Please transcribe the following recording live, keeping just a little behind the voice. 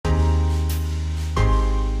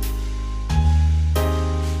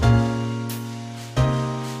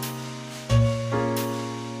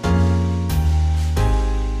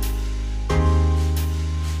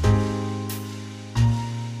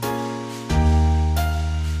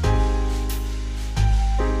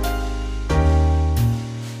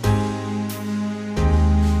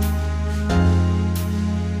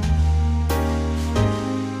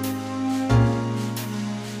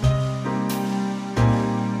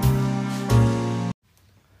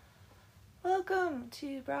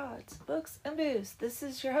to Broads, Books, and Booze. This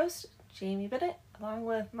is your host, Jamie Bennett, along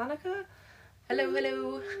with Monica. Hello,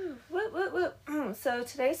 hello. Whoop. So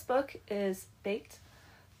today's book is Baked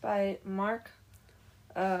by Mark,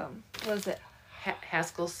 what is it?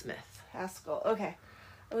 Haskell Smith. Haskell. Okay.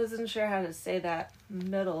 I wasn't sure how to say that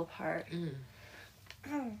middle part.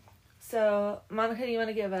 So, Monica, you want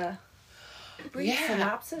to give a brief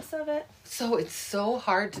synopsis of it? So it's so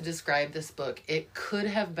hard to describe this book. It could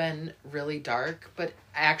have been really dark, but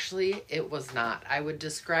actually it was not. I would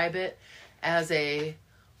describe it as a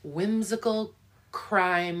whimsical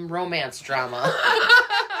crime romance drama.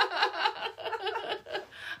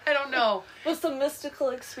 I don't know. With some mystical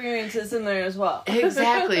experiences in there as well.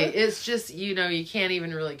 Exactly. It's just, you can't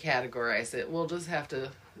even really categorize it. We'll just have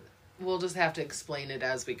to explain it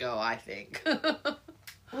as we go, I think.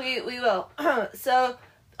 We will. So,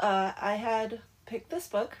 I had picked this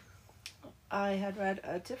book. I had read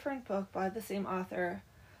a different book by the same author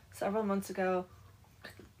several months ago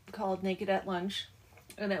called Naked at Lunch.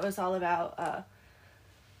 And it was all about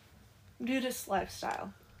nudist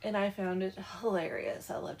lifestyle. And I found it hilarious.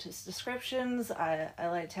 I loved his descriptions. I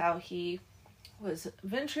liked how he was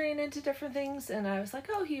venturing into different things. And I was like,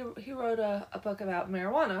 oh, he wrote a book about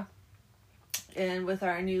marijuana. And with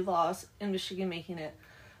our new laws in Michigan making it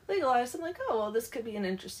legalized, I'm like, oh, well, this could be an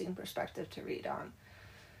interesting perspective to read on.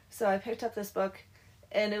 So I picked up this book,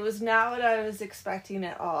 and it was not what I was expecting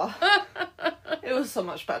at all. It was so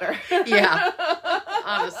much better. Yeah,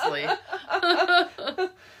 honestly.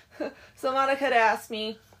 So Monica had asked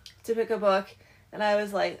me to pick a book, and I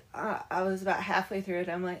was like, I was about halfway through it.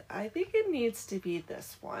 I'm like, I think it needs to be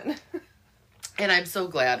this one. And I'm so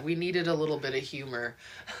glad. We needed a little bit of humor.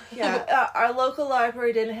 Yeah, our local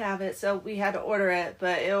library didn't have it, so we had to order it,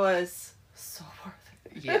 but it was so worth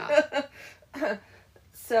it. Yeah.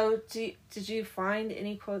 So, did you find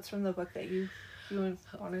any quotes from the book that you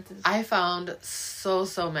wanted to? I found so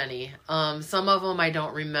many. Some of them I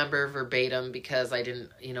don't remember verbatim because I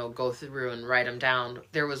didn't, go through and write them down.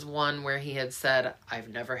 There was one where he had said, "I've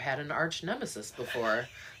never had an arch nemesis before.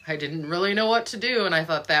 I didn't really know what to do," and I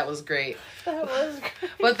thought that was great. That was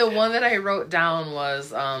great. But the one that I wrote down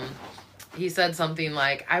was, he said something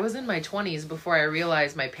like, "I was in my 20s before I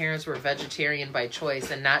realized my parents were vegetarian by choice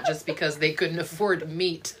and not just because they couldn't afford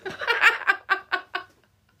meat."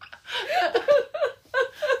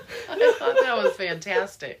 I thought that was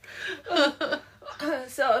fantastic.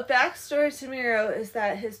 So a backstory to Miro is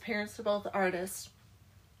that his parents are both artists,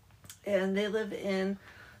 and they live in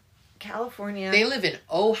California. They live in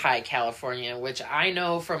Ojai, California, which I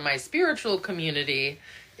know from my spiritual community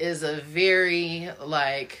is a very,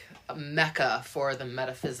 mecca for the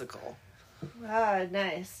metaphysical. Ah,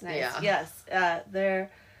 nice. Yeah. Yes, they're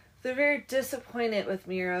very disappointed with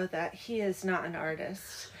Miro that he is not an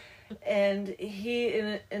artist, and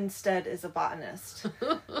he instead is a botanist.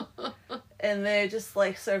 And they just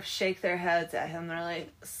sort of shake their heads at him. They're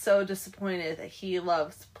so disappointed that he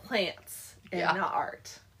loves plants and not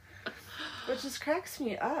art. Which just cracks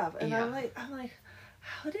me up. And I'm like,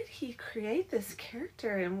 how did he create this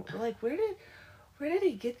character? And where did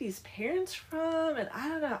he get these parents from? And I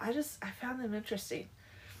don't know. I found them interesting.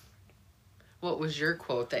 What was your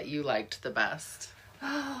quote that you liked the best?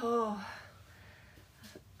 Oh,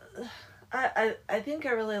 I think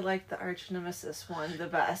I really liked the arch nemesis one the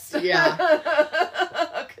best. Yeah.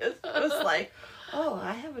 Because I was like, oh,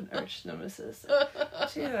 I have an arch nemesis.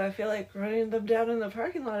 Gee, I feel like running them down in the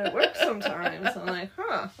parking lot at work sometimes. I'm like,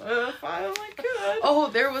 if I only could. Oh,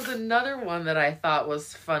 there was another one that I thought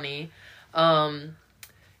was funny. When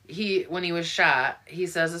he was shot, he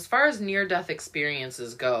says, as far as near-death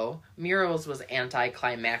experiences go, Miro's was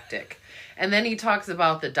anticlimactic. And then he talks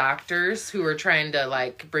about the doctors who were trying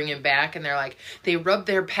to, bring him back, and they're like, they rubbed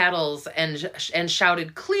their paddles and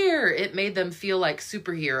shouted, "Clear!" It made them feel like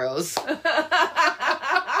superheroes.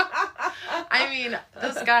 I mean,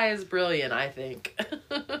 this guy is brilliant, I think.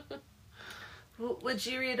 Would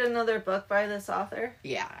you read another book by this author?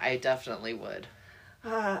 Yeah, I definitely would.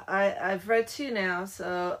 I've read 2 now,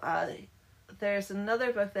 so there's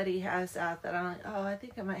another book that he has out that I'm like, oh, I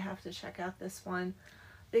think I might have to check out this one.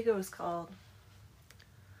 I think it was called,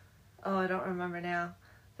 I don't remember now.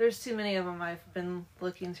 There's too many of them I've been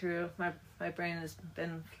looking through. My brain has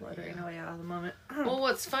been fluttering away out of the moment. Well,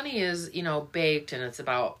 what's funny is, Baked, and it's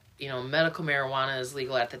about, medical marijuana is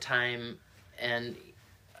legal at the time, and,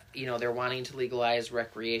 they're wanting to legalize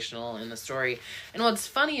recreational in the story. And what's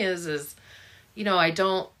funny is,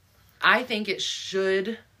 I think it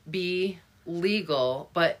should be legal,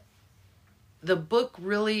 but the book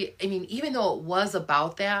really, even though it was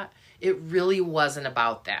about that, it really wasn't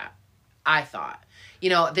about that. I thought. You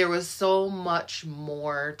know, there was so much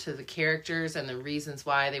more to the characters and the reasons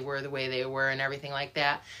why they were the way they were and everything like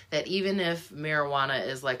that, that even if marijuana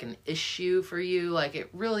is like an issue for you, like it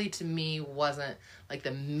really to me wasn't like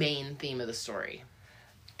the main theme of the story.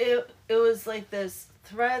 It was like this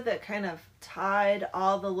thread that kind of tied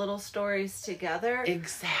all the little stories together.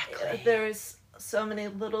 Exactly. There's so many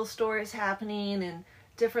little stories happening and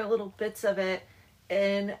different little bits of it,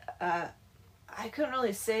 and I couldn't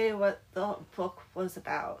really say what the book was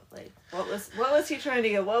about. Like, what was he trying to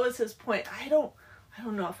get? What was his point? I don't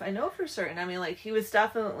know if I know for certain. I mean, like, he was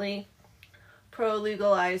definitely pro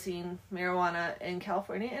legalizing marijuana in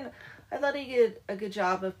California, and I thought he did a good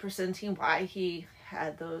job of presenting why he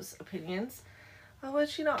had those opinions.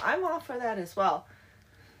 Which, you know, I'm all for that as well.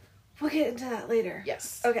 We'll get into that later.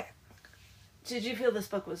 Yes. Okay. Did you feel this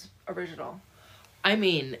book was original? I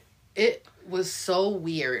mean, it was so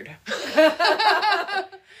weird.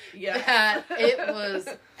 Yeah. That it was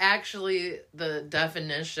actually the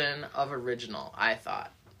definition of original, I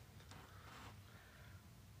thought.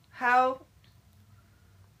 How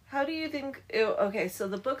do you think... Okay, so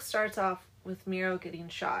the book starts off with Miro getting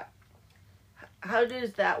shot. How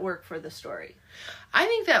does that work for the story? I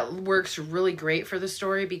think that works really great for the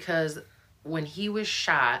story because when he was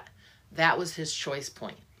shot, that was his choice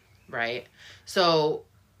point, right? So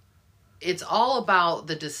it's all about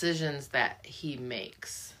the decisions that he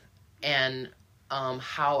makes and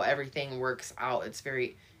how everything works out. It's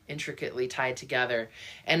very intricately tied together.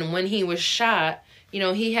 And when he was shot, you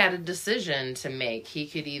know, he had a decision to make. He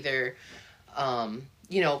could either,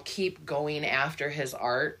 you know, keep going after his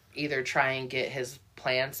art, either try and get his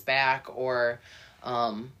plants back or,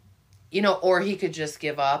 you know, or he could just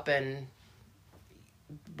give up and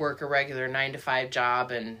work a regular 9-to-5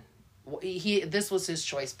 job. And this was his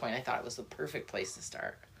choice point. I thought it was the perfect place to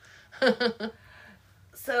start.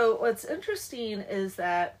 So what's interesting is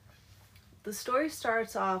that the story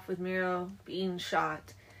starts off with Miro being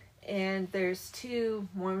shot, and there's 2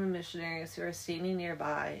 Mormon missionaries who are standing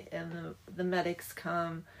nearby, and the medics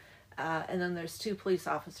come, and then there's 2 police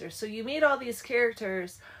officers. So you meet all these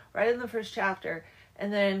characters right in the first chapter,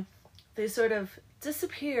 and then they sort of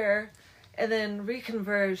disappear and then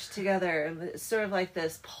reconverge together, and it's sort of like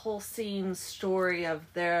this pulsing story of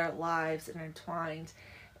their lives intertwined.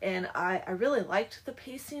 And I really liked the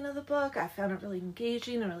pacing of the book. I found it really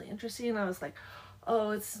engaging and really interesting. I was like, oh,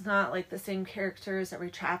 it's not like the same characters every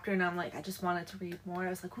chapter. And I'm like, I just wanted to read more. I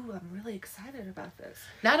was like, ooh, I'm really excited about this.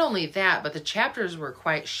 Not only that, but the chapters were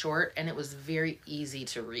quite short and it was very easy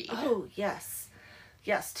to read. Oh, yes.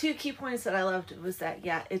 Yes, 2 key points that I loved was that,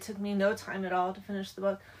 yeah, it took me no time at all to finish the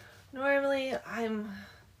book. Normally, I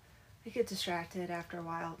get distracted after a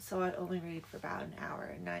while, so I only read for about an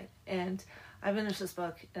hour a night. And I finished this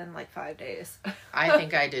book in like 5 days. I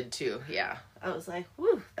think I did too, yeah. I was like,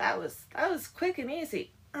 whew, that was quick and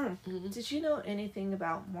easy. Mm-hmm. Did you know anything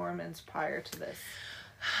about Mormons prior to this?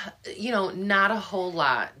 You know, not a whole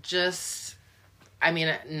lot. Just, I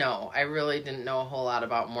mean, no, I really didn't know a whole lot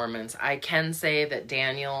about Mormons. I can say that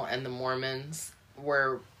Daniel and the Mormons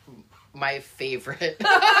were my favorite.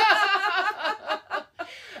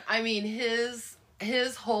 I mean,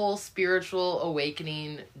 his whole spiritual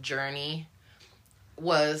awakening journey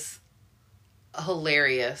was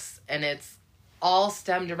hilarious, and it's all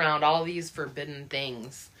stemmed around all these forbidden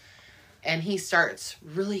things, and he starts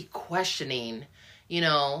really questioning, you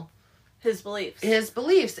know, his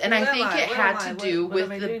beliefs, and I think it had to do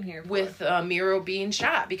with Miro being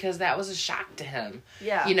shot, because that was a shock to him.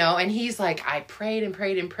 Yeah, you know, and he's like, I prayed and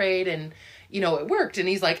prayed and prayed, and you know, it worked. And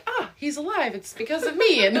he's like, he's alive. It's because of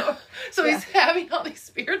me. And so he's having all these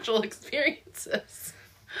spiritual experiences.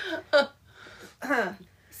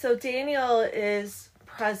 So Daniel is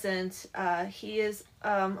present. He is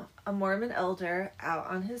a Mormon elder out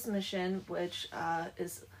on his mission, which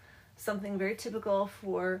is something very typical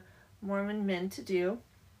for Mormon men to do.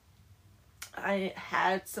 I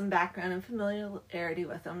had some background and familiarity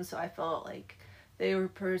with them, so I felt like they were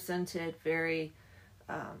presented very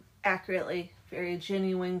accurately, very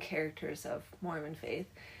genuine characters of Mormon faith.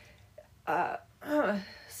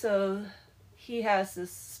 So he has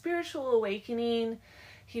this spiritual awakening.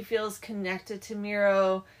 He feels connected to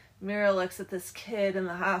Miro. Miro looks at this kid in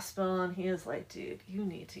the hospital and he is like, dude, you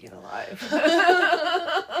need to get alive.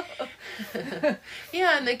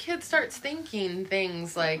 Yeah, and the kid starts thinking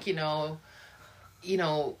things like, you know,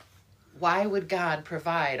 why would God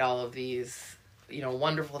provide all of these, you know,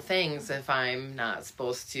 wonderful things if I'm not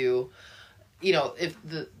supposed to, if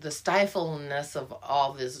the stifleness of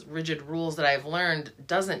all these rigid rules that I've learned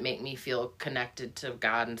doesn't make me feel connected to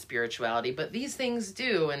God and spirituality, but these things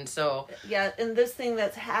do. And so, yeah, and this thing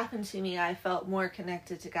that's happened to me, I felt more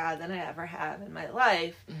connected to God than I ever have in my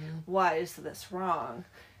life. mm-hmm. Why is this wrong?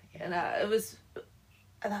 And that was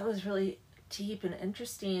really deep and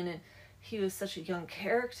interesting. And he was such a young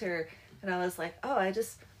character. And I was like,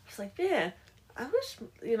 man, I wish,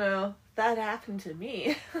 that happened to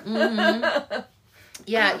me. Mm-hmm.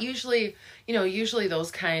 Yeah, usually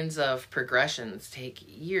those kinds of progressions take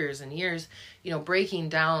years and years, breaking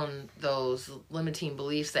down those limiting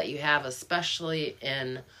beliefs that you have, especially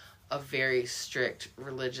in a very strict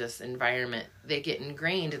religious environment. They get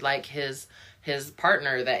ingrained, like his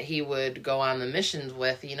partner that he would go on the missions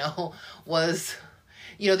with, was...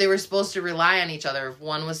 they were supposed to rely on each other. If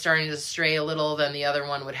one was starting to stray a little, then the other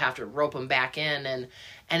one would have to rope him back in.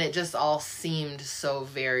 And it just all seemed so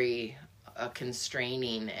very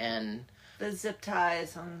constraining. And the zip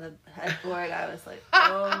ties on the headboard, I was like,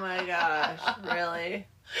 oh my gosh, really?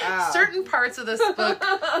 Wow. Certain parts of this book,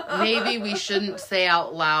 maybe we shouldn't say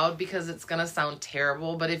out loud because it's going to sound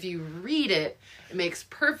terrible. But if you read it, it makes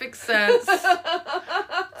perfect sense.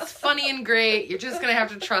 It's funny and great. You're just going to have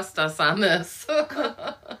to trust us on this.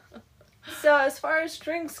 So as far as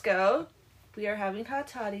drinks go, we are having hot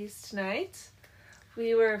toddies tonight.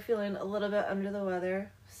 We were feeling a little bit under the weather.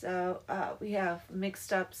 So we have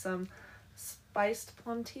mixed up some spiced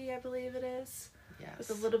plum tea, I believe it is. Yes.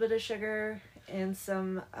 With a little bit of sugar and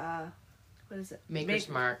some, what is it? Maker's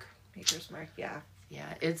Mark. Maker's Mark, yeah.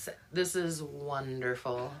 Yeah, this is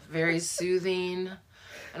wonderful. Very soothing.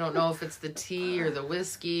 I don't know if it's the tea or the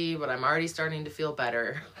whiskey, but I'm already starting to feel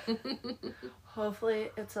better. Hopefully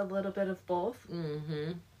it's a little bit of both.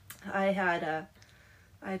 Mm-hmm.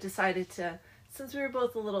 I decided to, since we were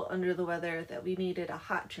both a little under the weather, that we needed a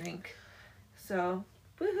hot drink. So,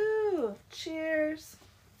 woohoo! Cheers!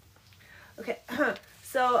 Okay,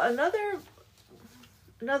 so another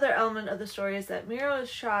element of the story is that Miro is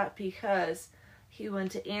shot because he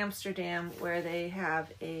went to Amsterdam, where they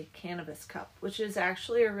have a cannabis cup, which is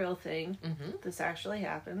actually a real thing. Mm-hmm. This actually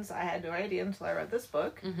happens. I had no idea until I read this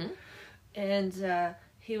book. Mm-hmm. And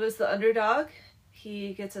he was the underdog.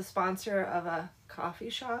 He gets a sponsor of a coffee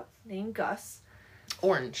shop named Gus.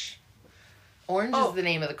 Orange. Orange is the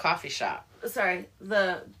name of the coffee shop. Sorry,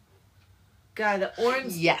 the guy that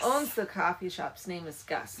owns the coffee shop's name is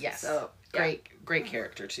Gus. Yes. So Great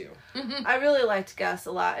character too. I really liked Gus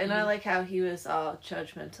a lot, and I like how he was all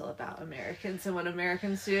judgmental about Americans and what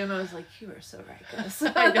Americans do, and I was like, you are so right, Gus.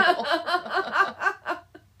 I know.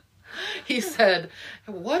 He said,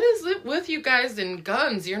 what is it with you guys and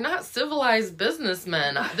guns? You're not civilized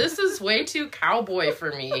businessmen. This is way too cowboy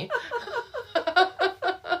for me.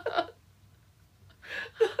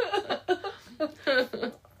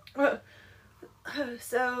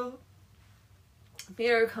 So,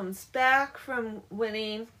 Miro comes back from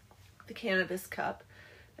winning the cannabis cup,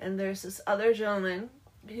 and there's this other gentleman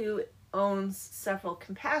who owns several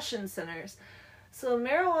compassion centers. So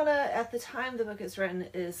marijuana, at the time the book is written,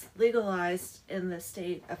 is legalized in the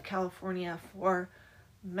state of California for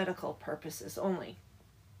medical purposes only.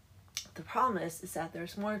 The problem is that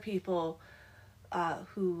there's more people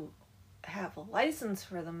who have a license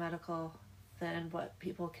for the medical than what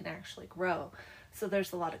people can actually grow. So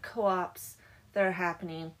there's a lot of co-ops that are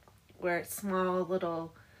happening where it's small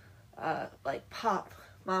little like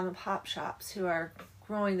mom and pop shops who are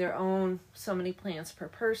growing their own so many plants per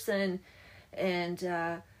person.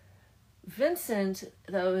 And Vincent,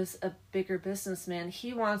 though, is a bigger businessman.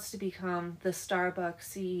 He wants to become the Starbucks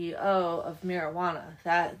CEO of marijuana.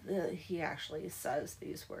 That he actually says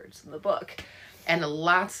these words in the book. And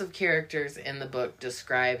lots of characters in the book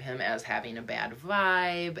describe him as having a bad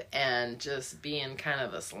vibe and just being kind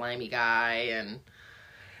of a slimy guy. And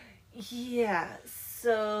yeah,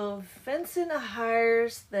 so Vincent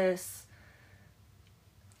hires this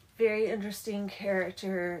very interesting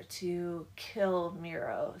character to kill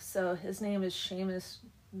Miro. So his name is Seamus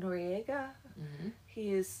Noriega. Mm-hmm.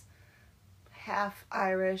 He's half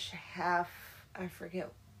Irish, half, I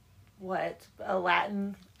forget what,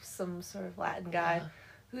 some sort of Latin guy,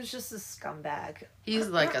 who's just a scumbag. He's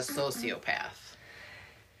like a sociopath.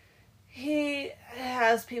 He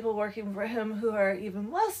has people working for him who are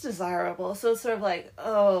even less desirable. So it's sort of like,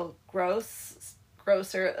 oh,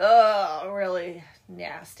 grosser, oh, really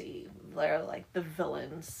nasty. They're like the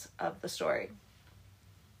villains of the story.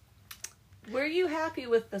 Were you happy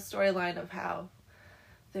with the storyline of how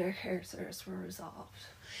their characters were resolved?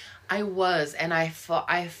 I was, and I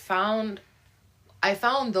found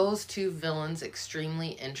those two villains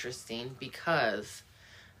extremely interesting because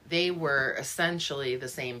they were essentially the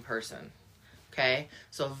same person. Okay?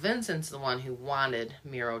 So Vincent's the one who wanted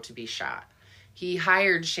Miro to be shot. He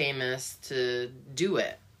hired Seamus to do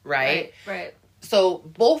it, right? Right. So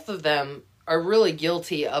both of them are really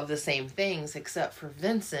guilty of the same things, except for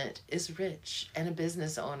Vincent is rich and a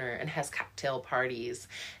business owner and has cocktail parties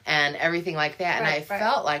and everything like that. And I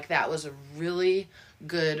felt like that was a really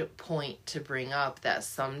good point to bring up, that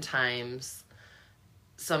sometimes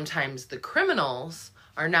the criminals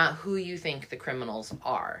are not who you think the criminals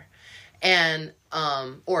are. And,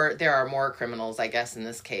 or there are more criminals, I guess, in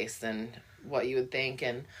this case than what you would think.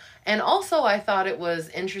 And also I thought it was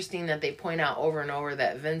interesting that they point out over and over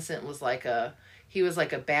that Vincent was like a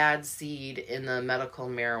bad seed in the medical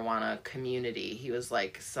marijuana community. He was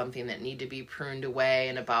like something that needed to be pruned away,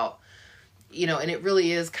 and about, and it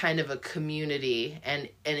really is kind of a community, and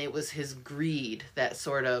it was his greed that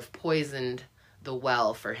sort of poisoned the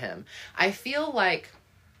well for him. I feel like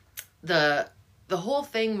the whole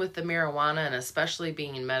thing with the marijuana, and especially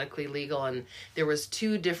being medically legal, and there was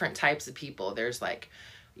two different types of people. There's like,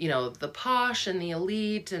 the posh and the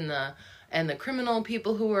elite and the criminal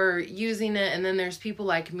people who are using it. And then there's people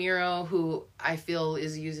like Miro, who I feel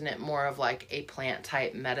is using it more of like a plant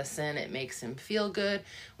type medicine. It makes him feel good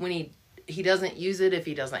when he doesn't use it, if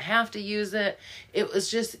he doesn't have to use it. It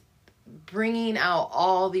was just bringing out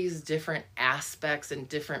all these different aspects and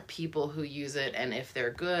different people who use it, and if they're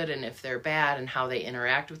good and if they're bad, and how they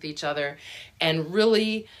interact with each other, and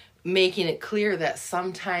really making it clear that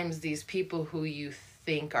sometimes these people who you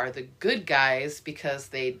think are the good guys because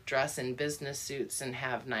they dress in business suits and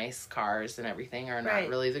have nice cars and everything are not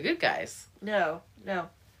really the good guys. No.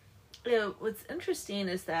 What's interesting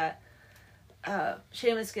is that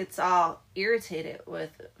Seamus gets all irritated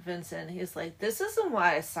with Vincent. He's like, this isn't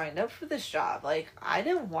why I signed up for this job. Like, I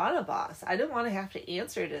didn't want a boss. I didn't want to have to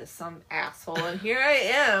answer to some asshole. And here I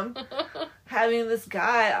am having this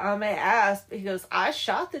guy on my ass. He goes, I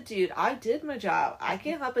shot the dude. I did my job. I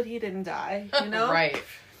can't help it he didn't die, Right.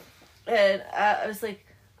 And I was like,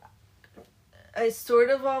 I sort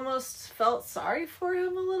of almost felt sorry for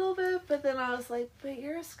him a little bit, but then I was like, but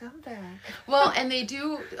you're a scumbag. Well, and they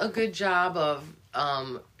do a good job of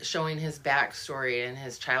showing his backstory and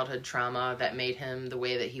his childhood trauma that made him the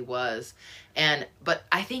way that he was. But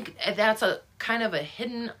I think that's a kind of a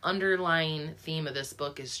hidden underlying theme of this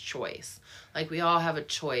book is choice. Like, we all have a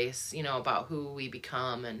choice, about who we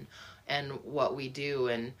become and what we do.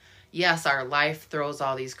 And yes, our life throws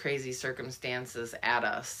all these crazy circumstances at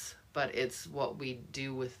us, but it's what we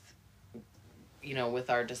do with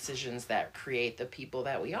our decisions that create the people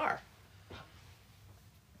that we are.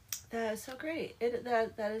 That is so great.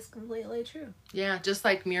 That is completely true. Yeah, just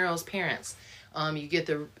like Miro's parents. You get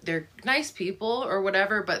they're nice people or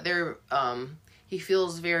whatever, but they're he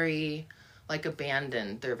feels very like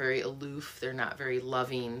abandoned. They're very aloof. They're not very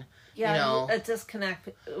loving. Yeah, a disconnect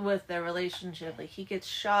with their relationship. Like, he gets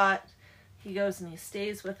shot, he goes and he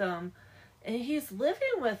stays with them. And he's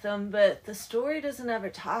living with them, but the story doesn't ever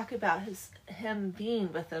talk about him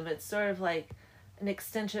being with them. It's sort of like an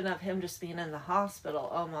extension of him just being in the hospital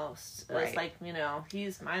almost. Right. It's like,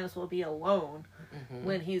 he's might as well be alone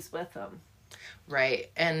when he's with them. Right.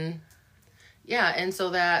 And yeah, and so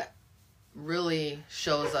that really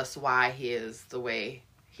shows us why he is the way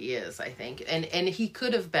he is, I think. And he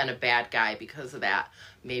could have been a bad guy because of that.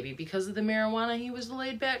 Maybe because of the marijuana, he was the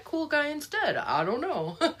laid back cool guy instead. I don't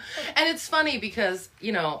know. And it's funny because,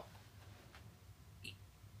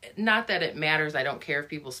 not that it matters. I don't care if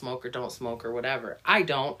people smoke or don't smoke or whatever. I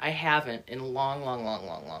don't. I haven't in a long, long, long,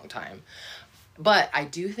 long, long time. But I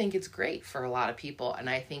do think it's great for a lot of people, and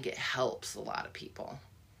I think it helps a lot of people.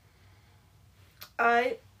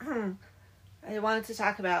 I wanted to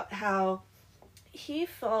talk about how he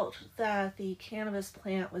felt that the cannabis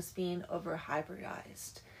plant was being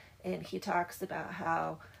over-hybridized. And he talks about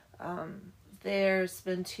how there's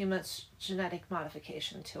been too much genetic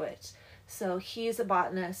modification to it. So he's a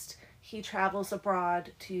botanist. He travels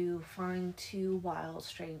abroad to find 2 wild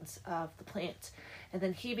strains of the plant. And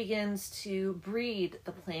then he begins to breed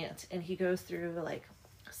the plant. And he goes through like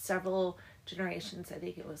several generations. I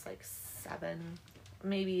think it was like 7,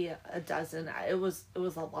 maybe a dozen. It was a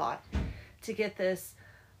lot to get this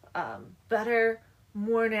better,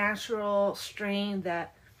 more natural strain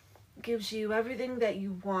that gives you everything that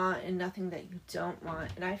you want and nothing that you don't want.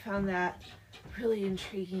 And I found that really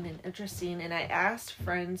intriguing and interesting. And I asked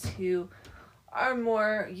friends who are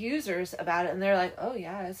more users about it, and they're like, oh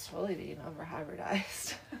yeah, it's totally being over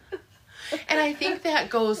hybridized. And I think that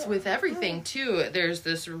goes with everything too. There's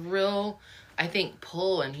this real, I think,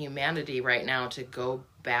 pull in humanity right now to go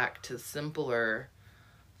back to simpler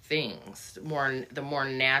things. The more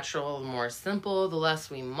natural, the more simple, the less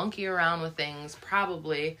we monkey around with things,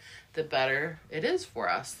 probably the better it is for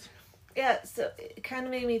us. Yeah, so it kind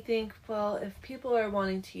of made me think, well, if people are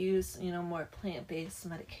wanting to use, more plant-based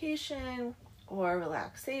medication or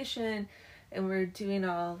relaxation, and we're doing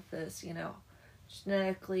all this,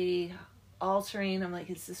 genetically altering, I'm like,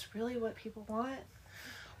 is this really what people want?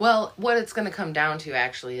 Well, what it's going to come down to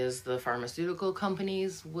actually is the pharmaceutical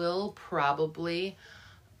companies will probably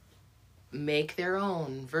make their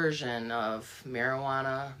own version of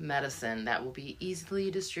marijuana medicine that will be easily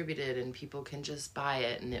distributed and people can just buy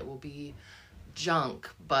it and it will be junk.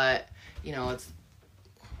 But, it's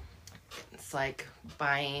like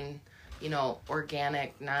buying,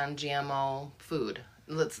 organic, non-GMO food.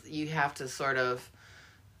 You have to sort of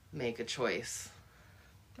make a choice.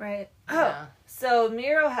 Right. Yeah. Oh, so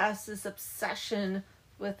Miro has this obsession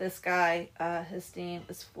with this guy. His name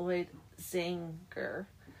is Floyd Zanger,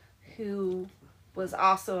 who was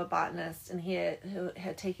also a botanist, and who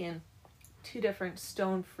had taken 2 different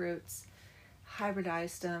stone fruits,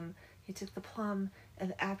 hybridized them. He took the plum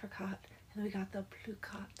and the apricot, and we got the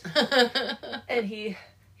plucot. And he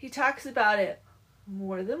talks about it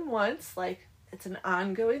more than once, like it's an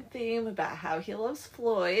ongoing theme about how he loves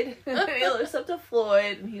Floyd. He looks up to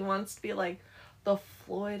Floyd, and he wants to be like the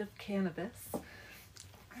Floyd of cannabis.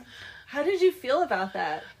 How did you feel about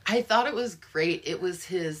that? I thought it was great. It was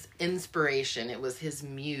his inspiration. It was his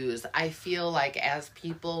muse. I feel like as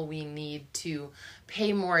people, we need to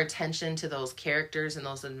pay more attention to those characters and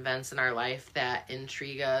those events in our life that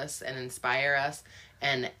intrigue us and inspire us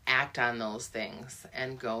and act on those things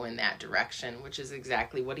and go in that direction, which is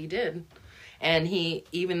exactly what he did. And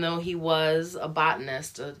even though he was a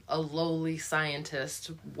botanist, a lowly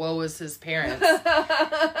scientist, woe is his parents,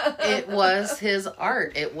 it was his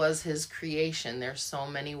art. It was his creation. There's so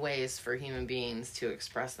many ways for human beings to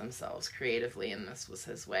express themselves creatively, and this was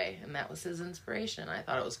his way. And that was his inspiration. I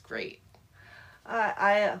thought it was great.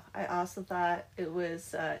 I also thought it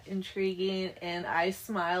was intriguing, and I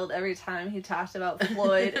smiled every time he talked about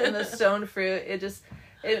Floyd and the stone fruit.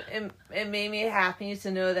 It made me happy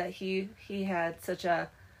to know that he had such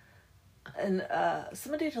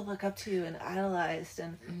somebody to look up to and idolized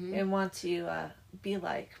and want to be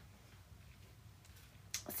like.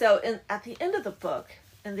 So at the end of the book,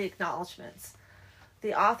 in the acknowledgments,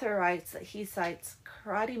 the author writes that he cites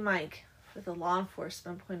Karate Mike for the law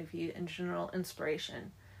enforcement point of view and general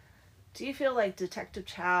inspiration. Do you feel like Detective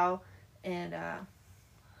Chow and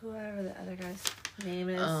whoever the other guy's name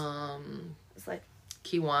is, it's like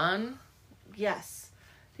Kiwan? Yes.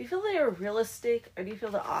 Do you feel they are realistic, or do you feel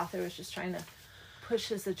the author was just trying to push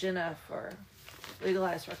his agenda for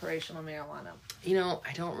legalized recreational marijuana?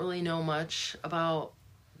 I don't really know much about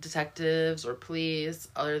detectives or police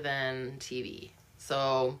other than TV.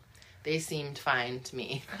 So they seemed fine to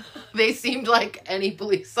me. They seemed like any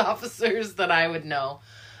police officers that I would know.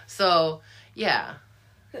 So, yeah.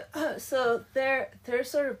 So their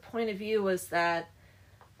sort of point of view was that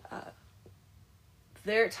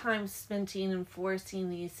their time spent enforcing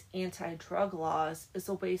these anti-drug laws is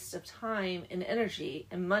a waste of time and energy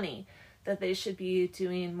and money, that they should be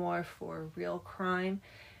doing more for real crime,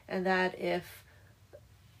 and that if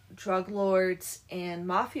drug lords and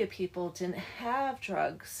mafia people didn't have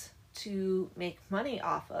drugs to make money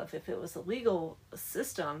off of, if it was a legal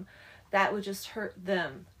system, that would just hurt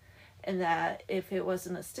them. And that if it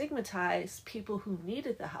wasn't stigmatized, people who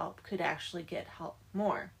needed the help could actually get help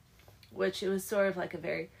more. Which it was sort of like a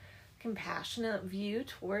very compassionate view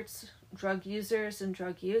towards drug users and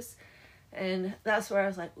drug use. And that's where I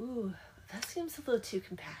was like, ooh, that seems a little too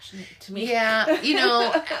compassionate to me. Yeah,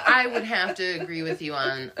 I would have to agree with you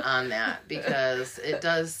on that, because it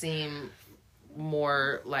does seem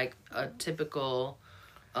more like a typical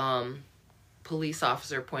police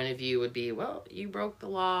officer point of view would be, well, you broke the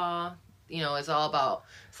law.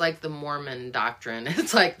 It's like the Mormon doctrine.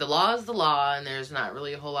 It's like the law is the law, and there's not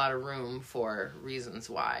really a whole lot of room for reasons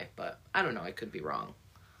why. But I don't know, I could be wrong.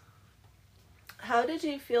 How did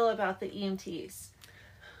you feel about the EMTs?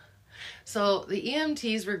 So the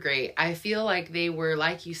EMTs were great. I feel like they were,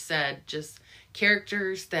 like you said, just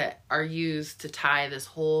characters that are used to tie this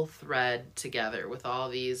whole thread together with all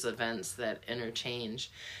these events that interchange.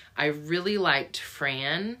 I really liked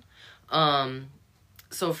Fran.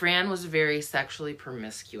 So Fran was very sexually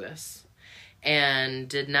promiscuous and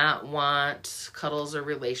did not want cuddles or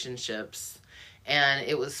relationships. And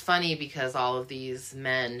it was funny because all of these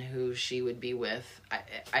men who she would be with,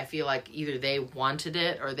 I feel like either they wanted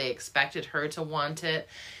it or they expected her to want it.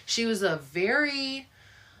 She was a very,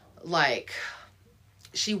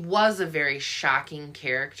 she was a very shocking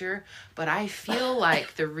character, but I feel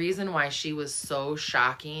like the reason why she was so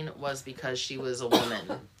shocking was because she was a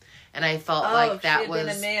woman. And I felt like that was... if she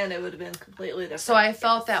had been a man, it would have been completely different. So I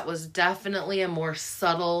felt that was definitely a more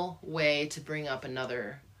subtle way to bring up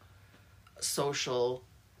another social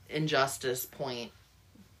injustice point,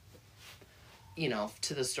 you know,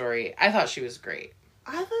 to the story. I thought she was great.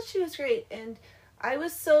 I thought she was great, and I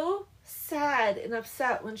was so sad and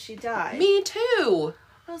upset when she died. Me too.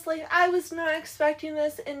 I was like, I was not expecting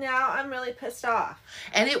this, and now I'm really pissed off.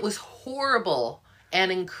 And it was horrible and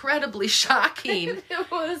incredibly shocking. It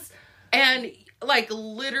was... And, like,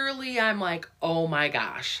 literally, I'm like, oh my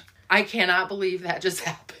gosh. I cannot believe that just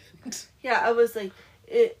happened. Yeah, I was like,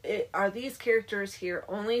 are these characters here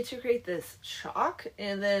only to create this shock?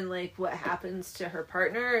 And then, like, what happens to her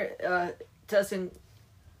partner doesn't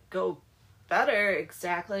go better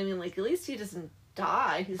exactly. I mean, like, at least he doesn't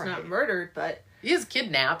die. He's not murdered, but... He is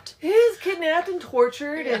kidnapped. He is kidnapped and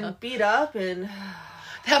tortured and beat up and...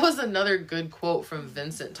 That was another good quote from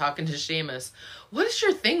Vincent talking to Seamus. What is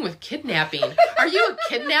your thing with kidnapping? Are you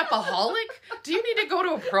a kidnapaholic? Do you need to go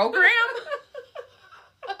to a program?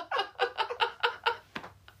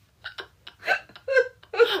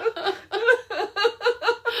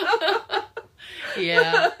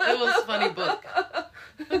 Yeah, it was a funny book.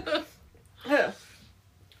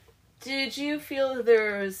 Did you feel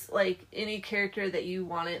there was, like, any character that you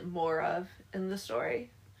wanted more of in the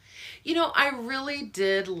story? You know, I really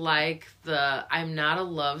did like I'm not a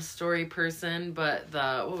love story person, but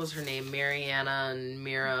what was her name? Mariana and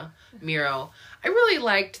Miro. I really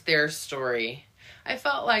liked their story. I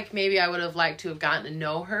felt like maybe I would have liked to have gotten to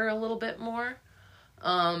know her a little bit more.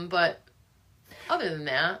 But other than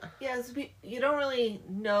that. Yes, you don't really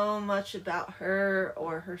know much about her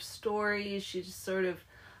or her story. She just sort of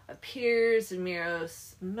appears and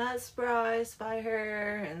Miro's mesmerized by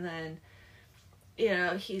her, and then... You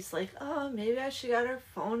know, he's like, oh, maybe I should get her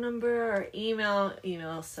phone number or email.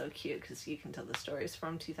 Email is so cute because you can tell the stories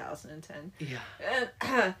from 2010.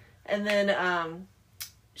 Yeah. And then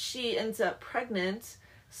she ends up pregnant,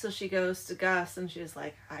 so she goes to Gus and she's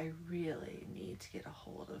like, I really need to get a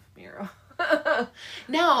hold of Miro.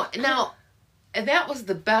 Now, that was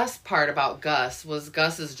the best part about Gus, was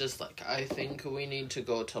Gus is just like, I think we need to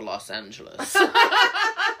go to Los Angeles.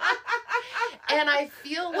 And I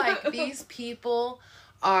feel like these people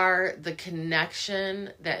are the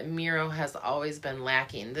connection that Miro has always been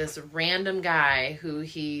lacking. This random guy who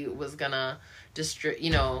he was gonna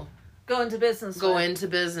go into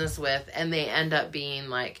business with, and they end up being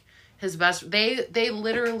like his best. They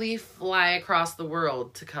literally fly across the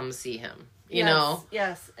world to come see him. You know?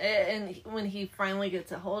 Yes. And when he finally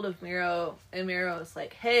gets a hold of Miro, and Miro is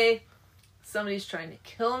like, hey, somebody's trying to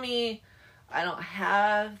kill me. I don't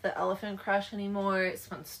have the elephant crush anymore. It's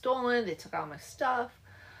been stolen. They took all my stuff.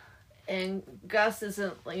 And Gus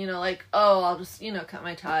isn't, like, oh, I'll just, cut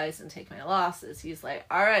my ties and take my losses. He's like,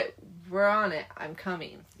 all right, we're on it. I'm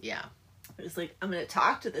coming. Yeah. It's like, I'm going to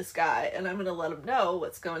talk to this guy and I'm going to let him know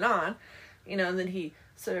what's going on. And then he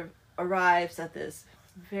sort of arrives at this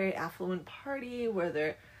very affluent party where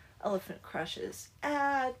their elephant crush is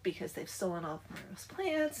at because they've stolen all of Miro's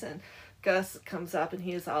plants, and Gus comes up and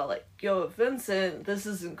he's all like, yo, Vincent, this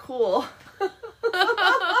isn't cool.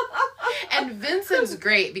 And Vincent's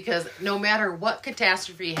great because no matter what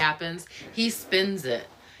catastrophe happens, he spins it.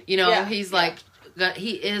 He's like,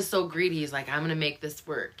 he is so greedy. He's like, I'm going to make this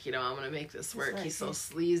work. I'm going to make this work. He's so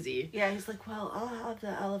sleazy. Yeah, he's like, well, I'll have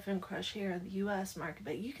the elephant crush here in the U.S. market,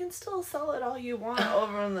 but you can still sell it all you want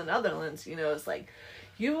over in the Netherlands. It's like,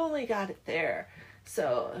 you've only got it there.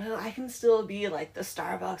 So I can still be like the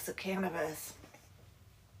Starbucks of cannabis.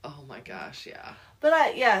 Oh my gosh, yeah.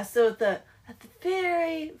 But so at the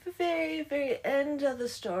very, very, very end of the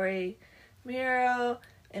story, Miro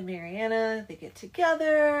and Mariana, they get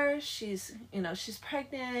together. She's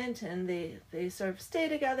pregnant, and they sort of stay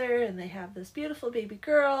together, and they have this beautiful baby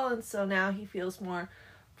girl, and so now he feels more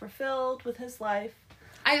fulfilled with his life.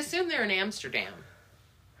 I assume they're in Amsterdam.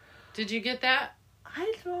 Did you get that?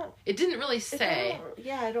 I don't... It didn't really say.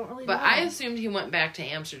 I don't really know. But I assumed he went back to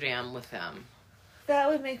Amsterdam with them. That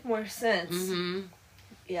would make more sense. Mm-hmm.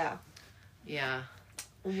 Yeah. Yeah.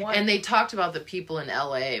 And they talked about the people in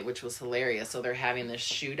LA, which was hilarious. So they're having this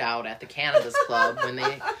shootout at the Cannabis Club when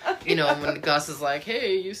they, when Gus is like,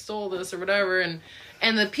 hey, you stole this or whatever. And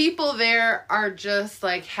the people there are just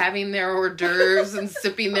like having their hors d'oeuvres and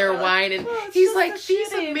sipping their wine. And he's like,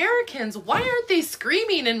 these Americans, why aren't they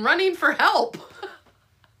screaming and running for help?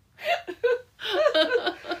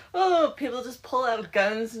 Oh, people just pull out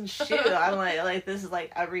guns and shoot. I'm like this is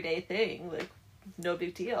like everyday thing, like no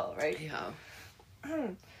big deal, right? Yeah.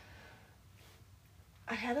 I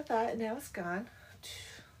had a thought and now it's gone.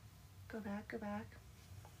 Go back.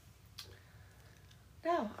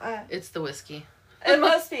 No, It's the whiskey. it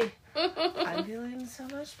must be. I'm feeling so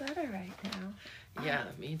much better right now. Yeah,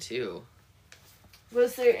 me too.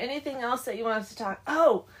 Was there anything else that you wanted to talk?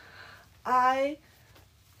 Oh, I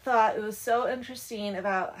thought it was so interesting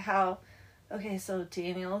about how, okay, so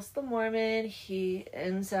Daniel's the Mormon. He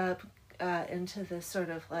ends up into this sort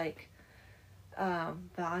of like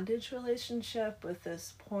bondage relationship with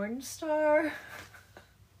this porn star.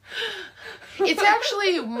 It's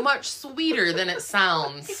actually much sweeter than it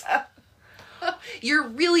sounds. Yeah. You're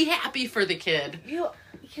really happy for the kid. You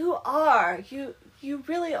are. You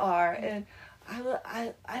really are. And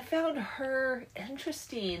I found her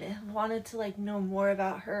interesting and wanted to like know more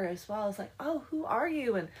about her as well. It's like, oh, who are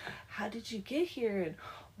you and how did you get here and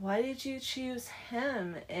why did you choose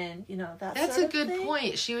him? And that's a good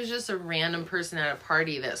point. She was just a random person at a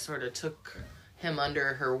party that sort of took him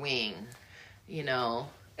under her wing,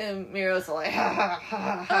 And Miro's like, But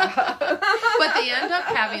they end up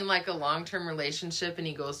having like a long-term relationship and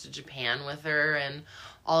he goes to Japan with her and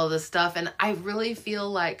all of this stuff. And I really feel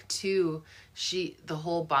like too, the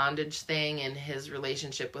whole bondage thing and his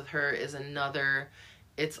relationship with her is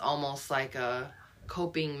it's almost like a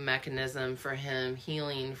coping mechanism for him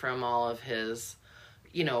healing from all of his,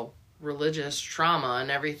 religious trauma and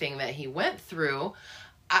everything that he went through.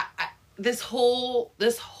 This whole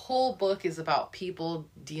book is about people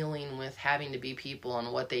dealing with having to be people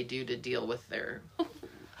and what they do to deal with their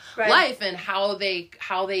life and how they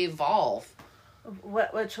evolve.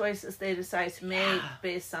 What choices they decide to make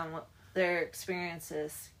based on what their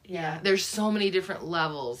experiences. Yeah. There's so many different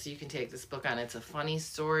levels you can take this book on. It's a funny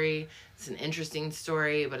story. It's an interesting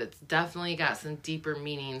story, but it's definitely got some deeper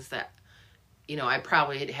meanings that, I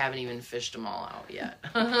probably haven't even fished them all out yet.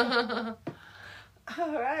 All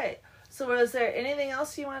right. So was there anything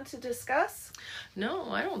else you want to discuss?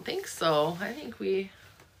 No, I don't think so. I think we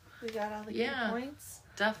got all the key points.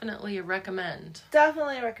 Definitely recommend.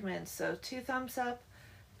 Definitely recommend. So 2 thumbs up.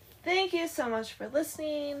 Thank you so much for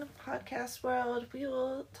listening, Podcast World. We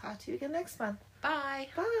will talk to you again next month. Bye.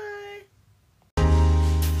 Bye.